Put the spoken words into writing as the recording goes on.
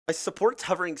My support's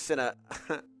hovering Senna.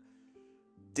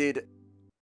 Dude,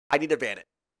 I need to ban it.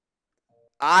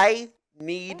 I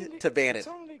need to ban it.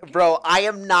 Bro, I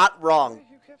am not wrong.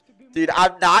 Dude,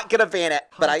 I'm not gonna ban it,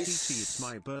 but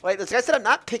Wait, this guy said I'm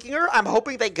not picking her? I'm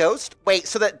hoping they ghost? Wait,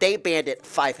 so that they banned it.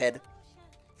 5-head.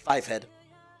 5-head.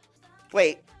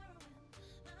 Wait.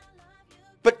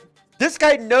 But this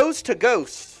guy knows to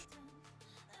ghost.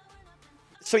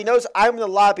 So he knows I'm in the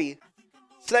lobby.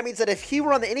 So that means that if he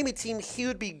were on the enemy team, he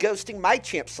would be ghosting my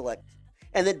champ select.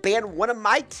 And then ban one of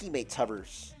my teammates'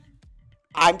 hovers.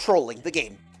 I'm trolling the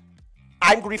game.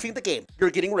 I'm griefing the game.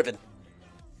 You're getting Riven.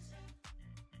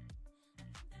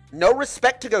 No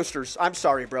respect to ghosters. I'm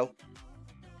sorry, bro.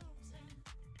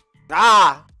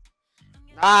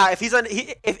 If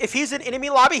he's in enemy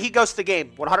lobby, he ghosts the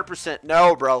game. 100%.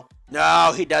 No, bro.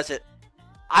 No, he doesn't.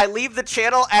 I leave the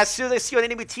channel as soon as I see an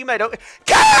enemy team. I don't.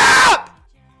 Cap!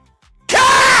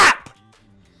 Cap!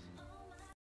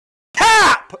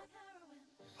 Cap!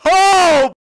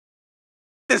 Oh,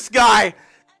 this guy.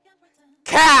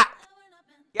 Cap.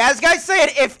 Yeah, this guy's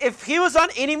saying if he was on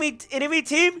enemy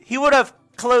team, he would have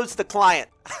closed the client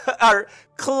or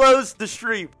closed the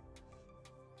stream.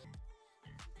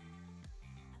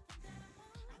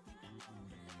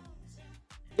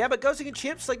 Yeah, but ghosting and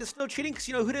champs like there's no cheating because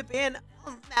you know who to ban.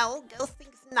 Oh, no,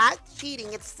 ghosting's not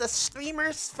cheating. It's the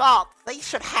streamer's fault. They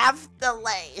should have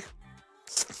delay.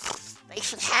 They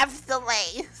should have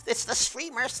delay. It's the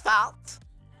streamer's fault.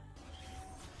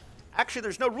 Actually,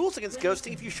 there's no rules against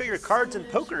ghosting. If you show your cards in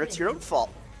poker, it's your own fault.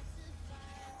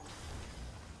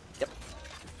 Yep.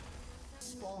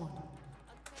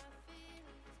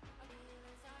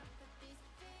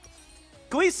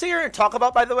 Can we sit here and talk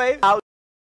about, by the way, how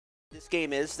this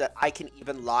game is that I can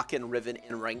even lock in Riven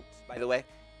in ranked, by the way?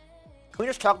 Can we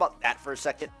just talk about that for a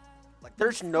second? Like,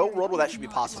 there's no world where that should be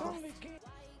possible.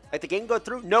 Like, the game go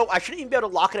through? No, I shouldn't even be able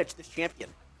to lock it at this champion.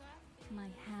 My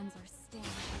hands are stained.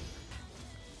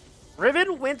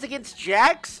 Riven wins against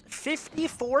Jax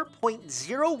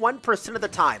 54.01% of the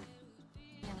time.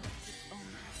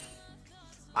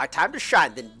 My time to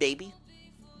shine then, baby.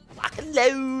 Lock and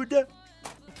load.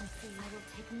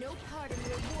 No part of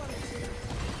your war.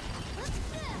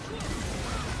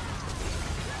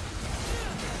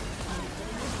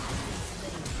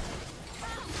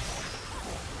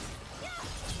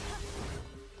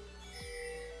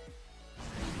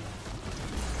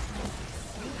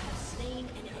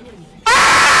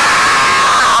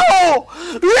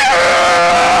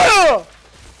 Yeah!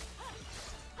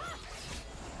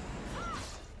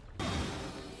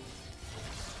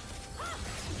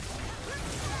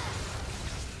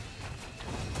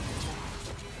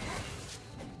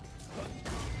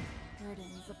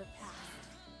 Burdens of the past.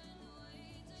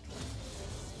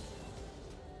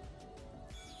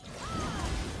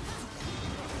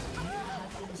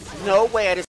 No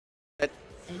way I just...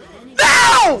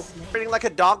 No! Treating like a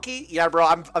donkey? Yeah, bro,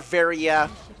 I'm a very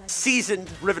seasoned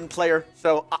Riven player,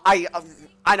 so I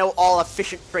know all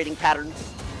efficient trading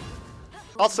patterns.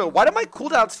 Also, why do my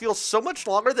cooldowns feel so much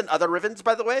longer than other Rivens,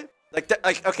 by the way? Like,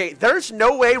 okay, there's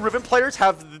no way Riven players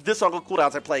have this long of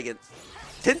cooldowns I play against.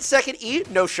 10-second E,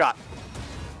 no shot.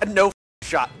 No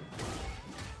shot.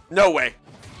 No way.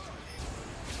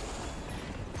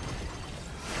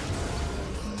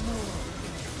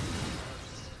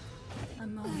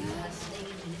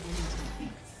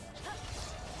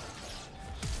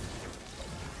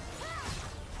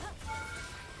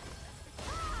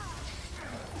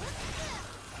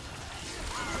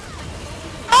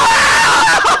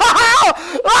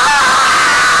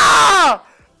 Ah!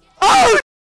 Oh!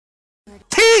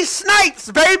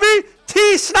 T-Snipes, baby!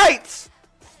 T-Snipes!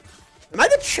 Am I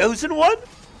the chosen one?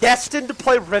 Destined to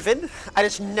play Riven? I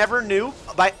just never knew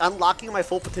by unlocking my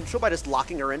full potential by just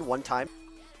locking her in one time.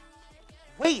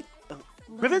 Wait,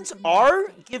 Riven's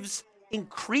R gives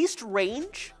increased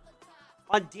range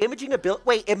on damaging ability.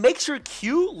 Wait, it makes your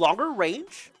Q longer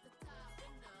range?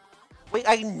 Wait,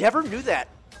 I never knew that.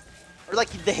 Or like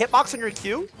the hitbox on your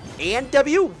Q and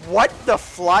W? What the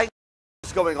flying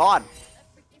is going on?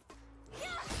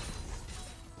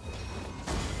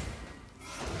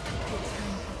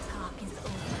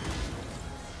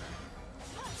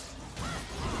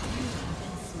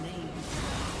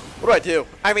 What do I do?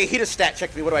 I mean, he just stat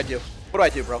checked me. What do I do? What do I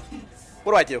do, bro?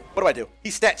 What do I do? What do I do? He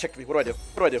stat checked me. What do I do?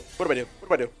 What do I do? What do I do? What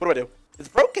do I do? What do I do? It's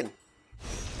broken.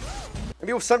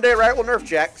 Maybe someday, right, we'll nerf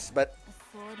Jax, but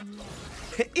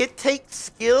it takes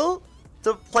skill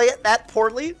to play it that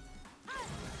poorly.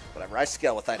 Whatever, I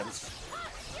scale with items.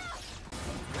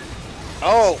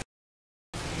 Oh.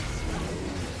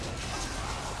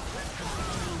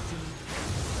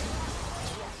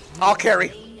 I'll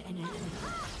carry.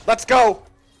 Let's go.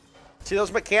 See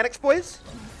those mechanics, boys?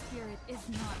 My spirit is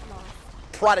not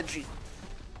lost. Prodigy.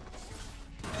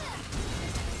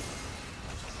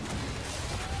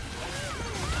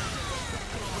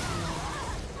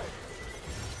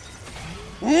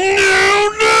 No, no!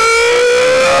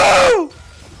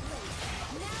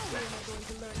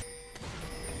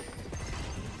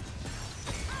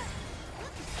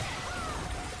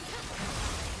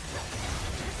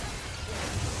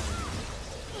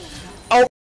 Oh,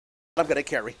 I'm gonna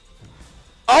carry.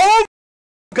 Oh,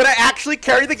 I'm gonna actually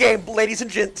carry the game, ladies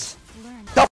and gents.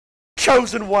 The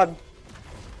chosen one.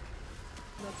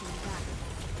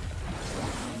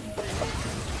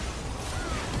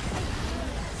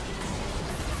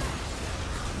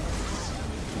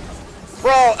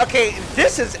 Bro, okay,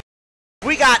 this is...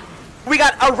 We got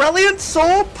Aurelian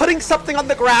Soul putting something on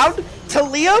the ground,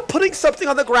 Talia putting something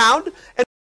on the ground, and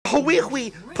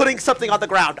Huihui putting something on the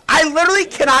ground. I literally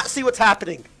cannot see what's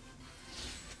happening.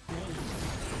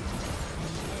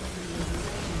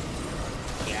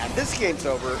 Yeah, this game's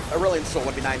over. Aurelian Soul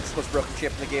 1v9 is the most broken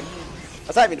champ in the game.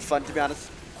 That's not even fun, to be honest.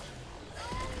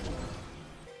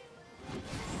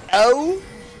 Oh?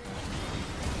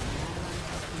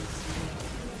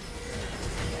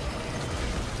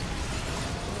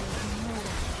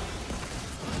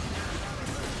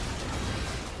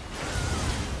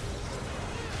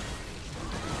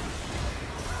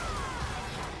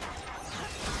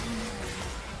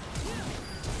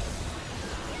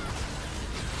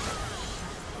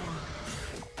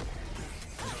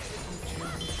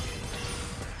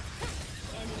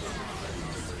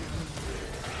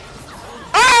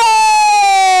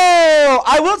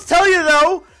 I will tell you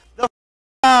though, the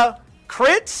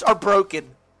crits are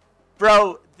broken.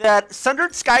 Bro, that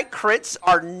Sundered Sky crits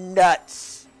are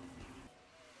nuts.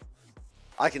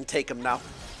 I can take them now.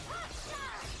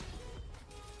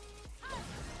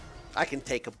 I can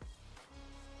take them.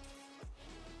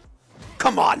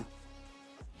 Come on.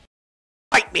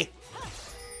 Fight me.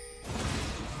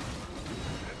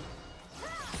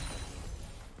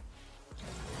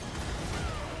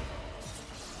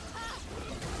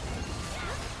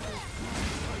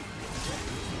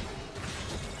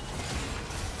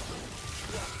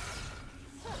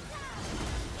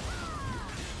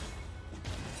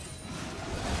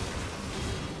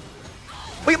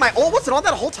 Wait, my ult wasn't on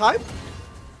that whole time?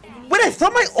 Wait, I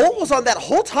thought my ult was on that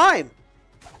whole time.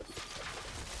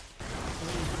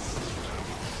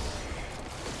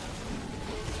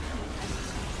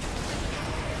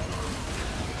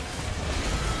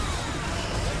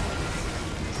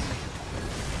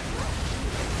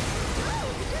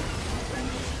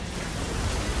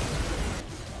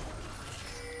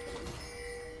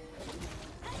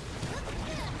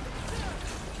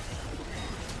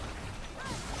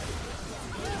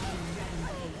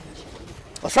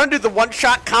 I was trying to do the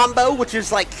one-shot combo, which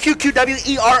is like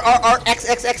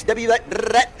QQWERRRXXXW,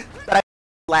 but I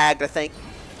lagged, I think.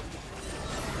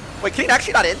 Wait, can he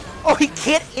actually not in? Oh, he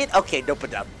can't in. Okay, don't put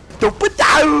down. Don't put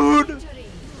down!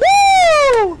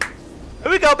 Woo! Here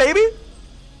we go, baby.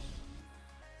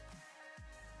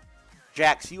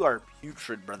 Jax, you are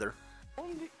putrid, brother.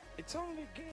 It's only game.